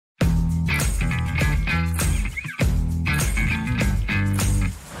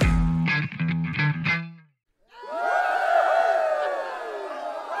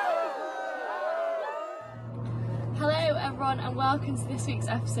welcome to this week's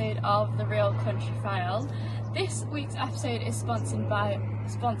episode of The Real Country File. This week's episode is sponsored by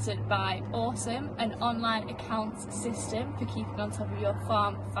Awesome, an online accounts system for keeping on top of your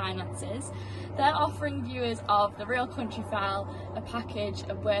farm finances. They're offering viewers of The Real Country File a package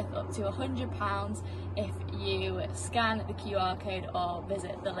worth up to £100 if you scan the QR code or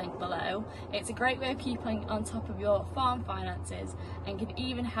visit the link below. It's a great way of keeping on top of your farm finances and can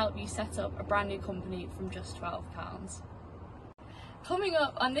even help you set up a brand new company from just £12. Coming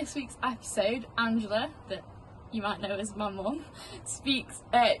up on this week's episode, Angela, that you might know as my mum,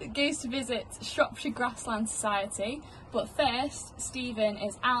 goes to visit Shropshire Grassland Society. But first, Stephen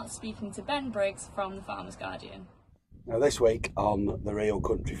is out speaking to Ben Briggs from the Farmers Guardian. Now this week on The Real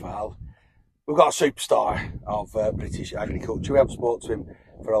Country File, we've got a superstar of British agriculture. We haven't spoken to him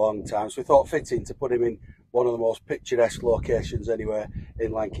for a long time, so we thought fitting to put him in one of the most picturesque locations anywhere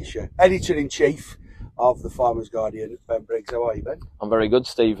in Lancashire. Editor-in-Chief of the Farmers Guardian, Ben Briggs. How are you, Ben? I'm very good,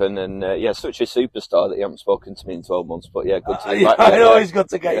 Stephen, and yeah, such a superstar that you haven't spoken to me in 12 months, but yeah, good to be back. I know, it's good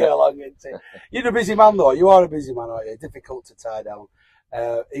to get you along, isn't it? You're a busy man though, you are a busy man, aren't you? Difficult to tie down.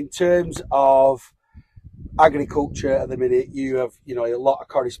 In terms of agriculture at the minute, you have, a lot of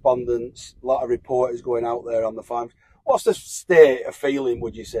correspondence, a lot of reporters going out there on the farms. What's the state of feeling,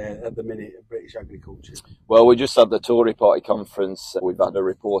 would you say, at the minute of British agriculture? Well, we just had the Tory Party conference. We've had a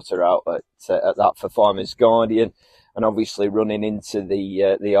reporter out at that for Farmers Guardian, and obviously running into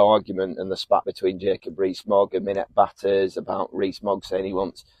the argument and the spat between Jacob Rees-Mogg and Minette Batters about Rees-Mogg saying he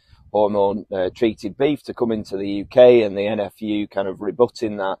wants hormone treated beef to come into the UK, and the NFU kind of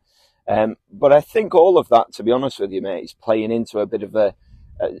rebutting that. But I think all of that, to be honest with you, mate, is playing into a bit of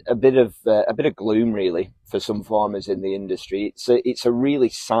gloom, really, for some farmers in the industry. It's a really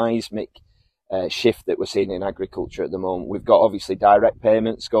seismic shift that we're seeing in agriculture at the moment. We've got obviously direct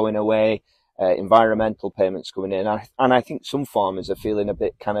payments going away, environmental payments coming in, and I think some farmers are feeling a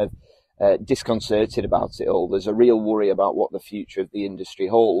bit kind of disconcerted about it all. There's a real worry about what the future of the industry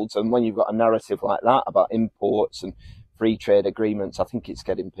holds, and when you've got a narrative like that about imports and free trade agreements, I think it's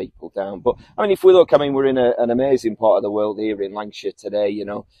getting people down. But I mean, if we look, we're in an amazing part of the world here in Lancashire today,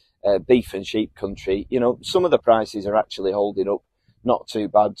 beef and sheep country. Some of the prices are actually holding up not too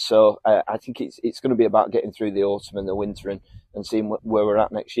bad. So I think it's going to be about getting through the autumn and the winter and seeing where we're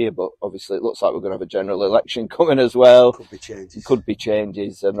at next year. But obviously it looks like we're going to have a general election coming as well. Could be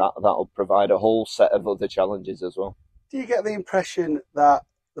changes, and that'll provide a whole set of other challenges as well. Do you get the impression that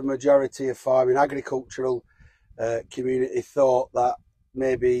the majority of farming agricultural community thought that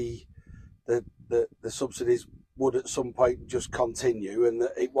maybe the subsidies would at some point just continue, and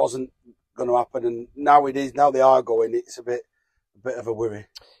that it wasn't going to happen, and now it is, now they are going, it's a bit of a worry?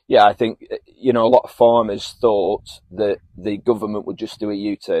 Yeah, I think, a lot of farmers thought that the government would just do a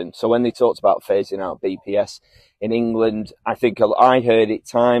U-turn. So when they talked about phasing out BPS in England, I think I heard it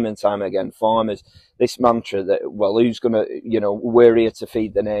time and time again, farmers, this mantra that, well, who's going to, we're here to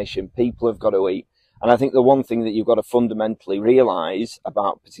feed the nation, people have got to eat. And I think the one thing that you've got to fundamentally realise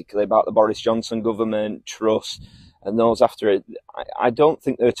particularly about the Boris Johnson government, Truss, and those after it, I don't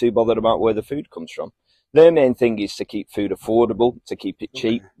think they're too bothered about where the food comes from. Their main thing is to keep food affordable, to keep it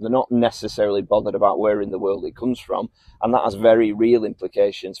cheap. Okay. They're not necessarily bothered about where in the world it comes from, and that has very real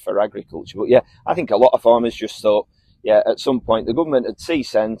implications for agriculture. But yeah, I think a lot of farmers just thought, at some point the government would see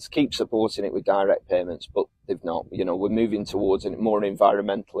sense, keep supporting it with direct payments, but they've not. We're moving towards a more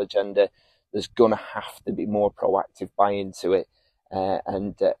environmental agenda. There's going to have to be more proactive buy into it,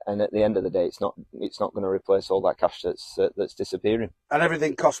 and at the end of the day, it's not going to replace all that cash that's disappearing. And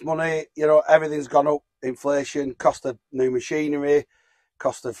everything costs money. Everything's gone up. Inflation, cost of new machinery,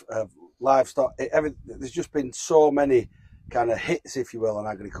 cost of livestock. There's just been so many kind of hits, if you will, on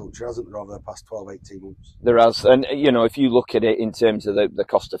agriculture, hasn't there, over the past 12, 18 months? There has, and if you look at it in terms of the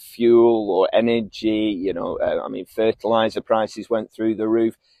cost of fuel or energy, fertilizer prices went through the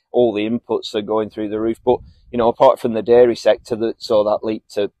roof. All the inputs are going through the roof. But, apart from the dairy sector that saw that leap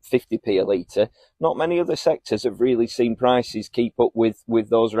to 50p a litre, not many other sectors have really seen prices keep up with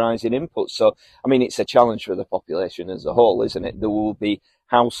those rising inputs. So, it's a challenge for the population as a whole, isn't it? There will be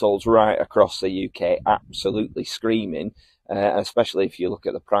households right across the UK absolutely screaming, especially if you look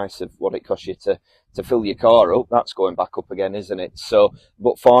at the price of what it costs you to fill your car up. That's going back up again, isn't it? So,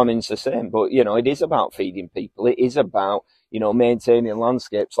 but farming's the same. But, it is about feeding people. It is about maintaining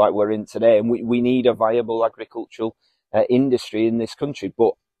landscapes like we're in today. And we need a viable agricultural industry in this country.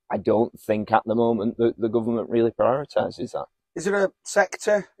 But I don't think at the moment that the government really prioritises that. Is there a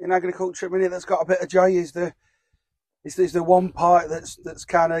sector in agriculture at the minute that's got a bit of joy? Is there Is there one part that's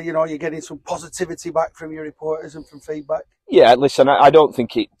kind of, you know, you're getting some positivity back from your reporters and from feedback? Yeah, listen, I don't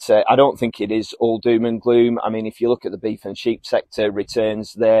think it is all doom and gloom. I mean, if you look at the beef and sheep sector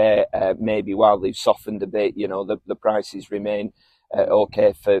returns there, maybe while they've softened a bit, you know, the prices remain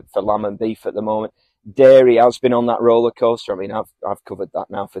okay for lamb and beef at the moment. Dairy has been on that roller coaster. I mean, I've covered that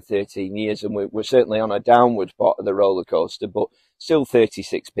now for 13 years, and we're certainly on a downward part of the roller coaster, but still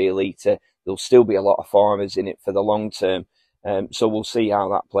 36p a litre. There'll still be a lot of farmers in it for the long term. So we'll see how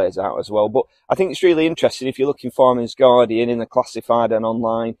that plays out as well. But I think it's really interesting. If you're looking Farmers Guardian in the classified and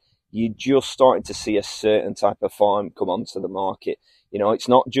online, you're just starting to see a certain type of farm come onto the market. You know, it's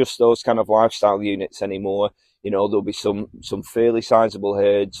not just those kind of lifestyle units anymore. You know, there'll be some fairly sizable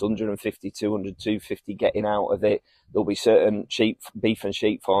herds, 150, 200, 250 getting out of it. There'll be certain beef and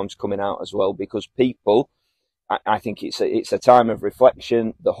sheep farms coming out as well, because people, I think it's a time of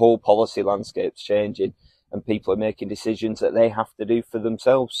reflection. The whole policy landscape's changing, and people are making decisions that they have to do for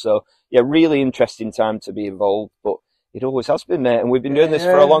themselves. So, yeah, really interesting time to be involved, but it always has been, mate, and we've been doing this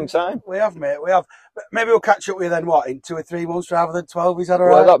for a long time. We have, mate, we have. But maybe we'll catch up with you then, what, in 2 or 3 months rather than 12? Is that all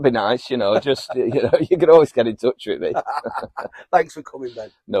right? Well, that'd be nice, you know, just, you know, you can always get in touch with me. Thanks for coming,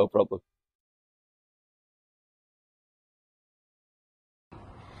 Ben. No problem.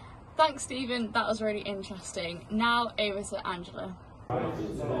 Thanks, Stephen. That was really interesting. Now over to Angela.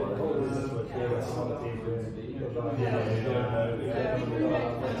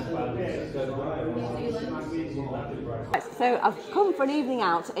 So I've come for an evening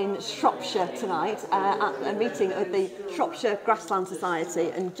out in Shropshire tonight at a meeting of the Shropshire Grassland Society,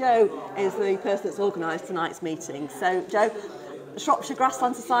 and Joe is the person that's organised tonight's meeting. So Joe, Shropshire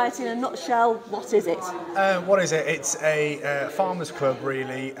Grassland Society in a nutshell, what is it? What is it? It's a farmers club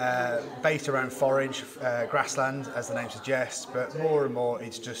really, based around forage, grassland as the name suggests, but more and more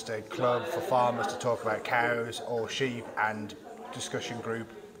it's just a club for farmers to talk about cows or sheep, and discussion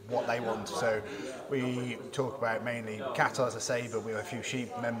group what they want. So we talk about mainly cattle, as I say, but we have a few sheep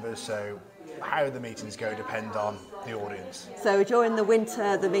members, so how the meetings go depend on the audience. So during the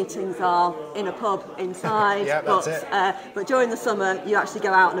winter the meetings are in a pub inside, yeah, that's it. But during the summer you actually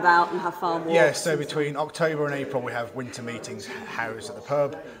go out and about and have farm walks. Yeah, so between October and April we have winter meetings housed at the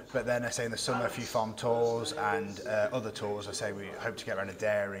pub, but then I say in the summer a few farm tours and other tours. I say we hope to get around a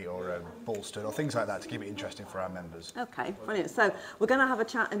dairy or a bull stud or things like that to keep it interesting for our members. Okay, brilliant. So we're going to have a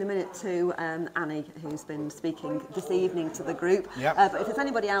chat in a minute to Annie, who's been speaking this evening to the group. Yep. But if there's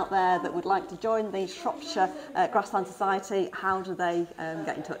anybody out there that would like to join the Shropshire Grassland Society, how do they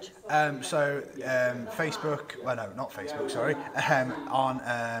get in touch? Facebook, well no, not Facebook, sorry.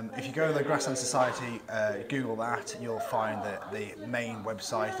 If you go to the Grassland Society, Google that, you'll find the main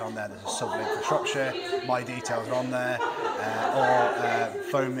website on there. There's a sublink for Shropshire. My details are on there. Or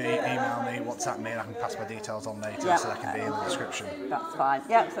phone me, email me, WhatsApp me, and I can pass my details on later, so that can be in the description. That's fine.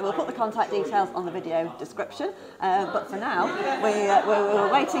 Yeah, so we'll put the contact details on the video description. But for now,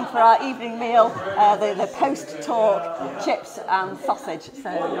 we're waiting for our evening meal, the post-talk chips and sausage. So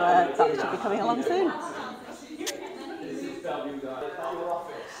that should be coming along soon.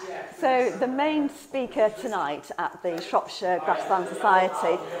 So the main speaker tonight at the Shropshire Grassland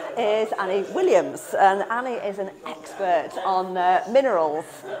Society is Annie Williams, and Annie is an expert on minerals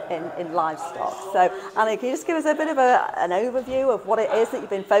in livestock. So Annie, can you just give us a bit of an overview of what it is that you've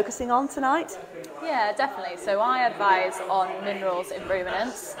been focusing on tonight? Yeah, definitely. So I advise on minerals in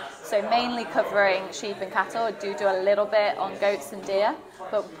ruminants, so mainly covering sheep and cattle. I do a little bit on goats and deer,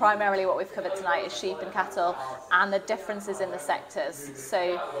 but primarily what we've covered tonight is sheep and cattle and the differences in the sectors.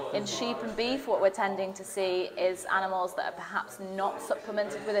 So in sheep and beef, what we're tending to see is animals that are perhaps not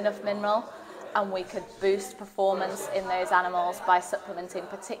supplemented with enough mineral, and we could boost performance in those animals by supplementing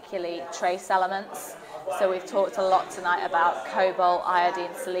particularly trace elements. So we've talked a lot tonight about cobalt,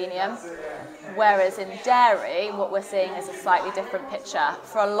 iodine, selenium. Whereas in dairy, what we're seeing is a slightly different picture.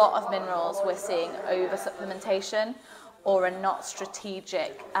 For a lot of minerals, we're seeing over-supplementation or a not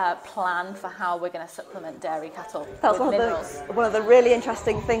strategic plan for how we're going to supplement dairy cattle with minerals. One of the really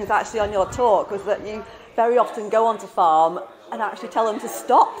interesting things actually on your talk was that you very often go onto farm and actually tell them to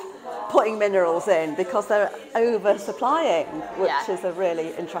stop putting minerals in because they're over-supplying, which is a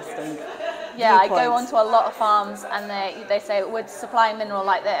really interesting Yeah, viewpoint. I go onto a lot of farms and they say, we're supplying mineral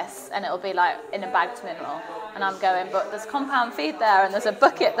like this, and it'll be like in a bagged mineral. And I'm going, but there's compound feed there and there's a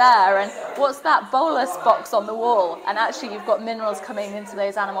bucket there, and what's that bolus box on the wall? And actually you've got minerals coming into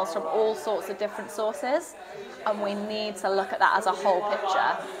those animals from all sorts of different sources, and we need to look at that as a whole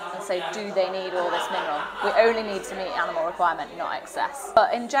picture and say, do they need all this mineral? We only need to meet animal requirement, not excess.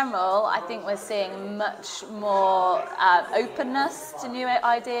 But in general, I think we're seeing much more openness to new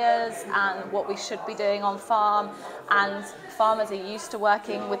ideas and what we should be doing on farm, and farmers are used to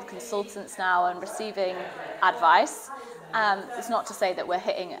working with consultants now and receiving advice. It's not to say that we're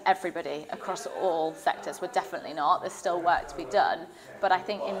hitting everybody across all sectors, we're definitely not, there's still work to be done, but I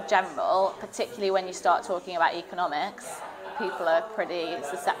think in general, particularly when you start talking about economics, people are pretty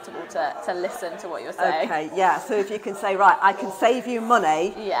susceptible to listen to what you're saying. Okay, yeah, so if you can say, right, I can save you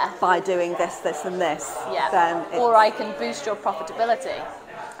money by doing this, this and this, then or I can boost your profitability.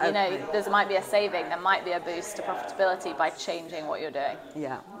 You know, there might be a saving, there might be a boost to profitability by changing what you're doing.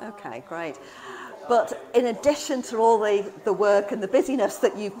 Yeah, okay, great. But in addition to all the work and the busyness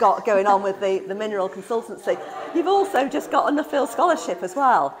that you've got going on with the mineral consultancy, you've also just got a Nuffield Scholarship as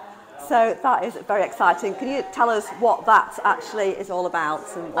well. So that is very exciting. Can you tell us what that actually is all about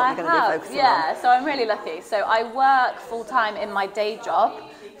and what you're going to be focusing on? Yeah, so I'm really lucky. So I work full-time in my day job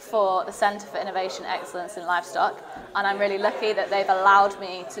for the Centre for Innovation Excellence in Livestock, and I'm really lucky that they've allowed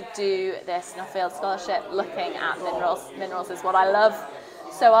me to do this Nuffield Scholarship looking at minerals. Minerals is what I love.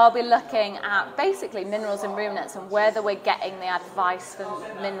 So I'll be looking at basically minerals in ruminants and whether we're getting the advice for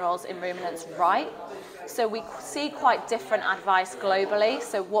minerals in ruminants right. So we see quite different advice globally.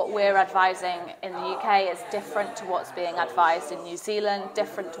 So what we're advising in the UK is different to what's being advised in New Zealand,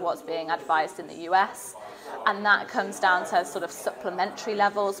 different to what's being advised in the US. And that comes down to sort of supplementary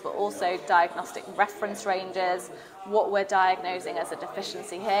levels, but also diagnostic reference ranges. What we're diagnosing as a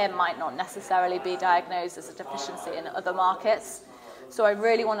deficiency here might not necessarily be diagnosed as a deficiency in other markets. So I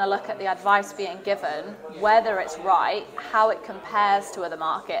really want to look at the advice being given, whether it's right, how it compares to other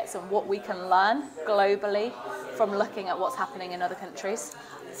markets, and what we can learn globally from looking at what's happening in other countries.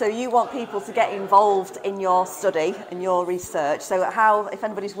 So you want people to get involved in your study and your research. So how, if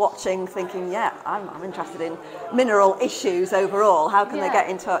anybody's watching thinking, yeah, I'm interested in mineral issues overall, how can they get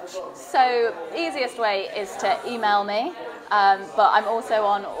in touch? So easiest way is to email me. But I'm also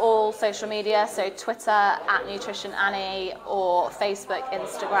on all social media, so Twitter @NutritionAnnie or Facebook,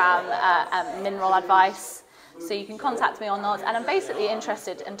 Instagram, Mineral Advice. So you can contact me on those, and I'm basically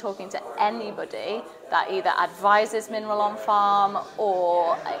interested in talking to anybody that either advises mineral on farm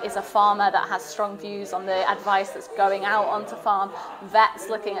or is a farmer that has strong views on the advice that's going out onto farm, vets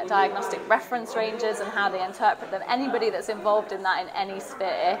looking at diagnostic reference ranges and how they interpret them. Anybody that's involved in that in any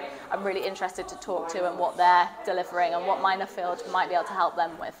sphere, I'm really interested to talk to and what they're delivering and what my Nuffield might be able to help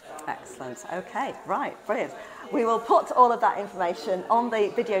them with. Excellent. Okay, right, brilliant. We will put all of that information on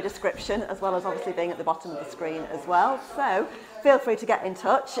the video description, as well as obviously being at the bottom of the screen as well. So feel free to get in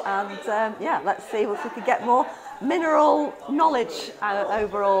touch, and yeah, let's see if we can get more mineral knowledge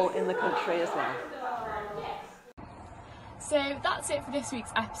overall in the country as well. So that's it for this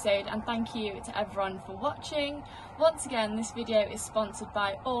week's episode, and thank you to everyone for watching. Once again, this video is sponsored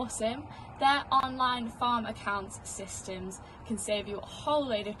by Awesome. Their online farm accounts systems can save you a whole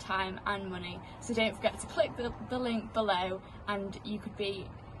load of time and money. So don't forget to click the link below, and you could be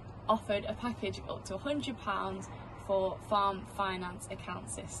offered a package of up to £100 for farm finance account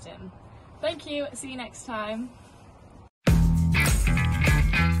system. Thank you, see you next time.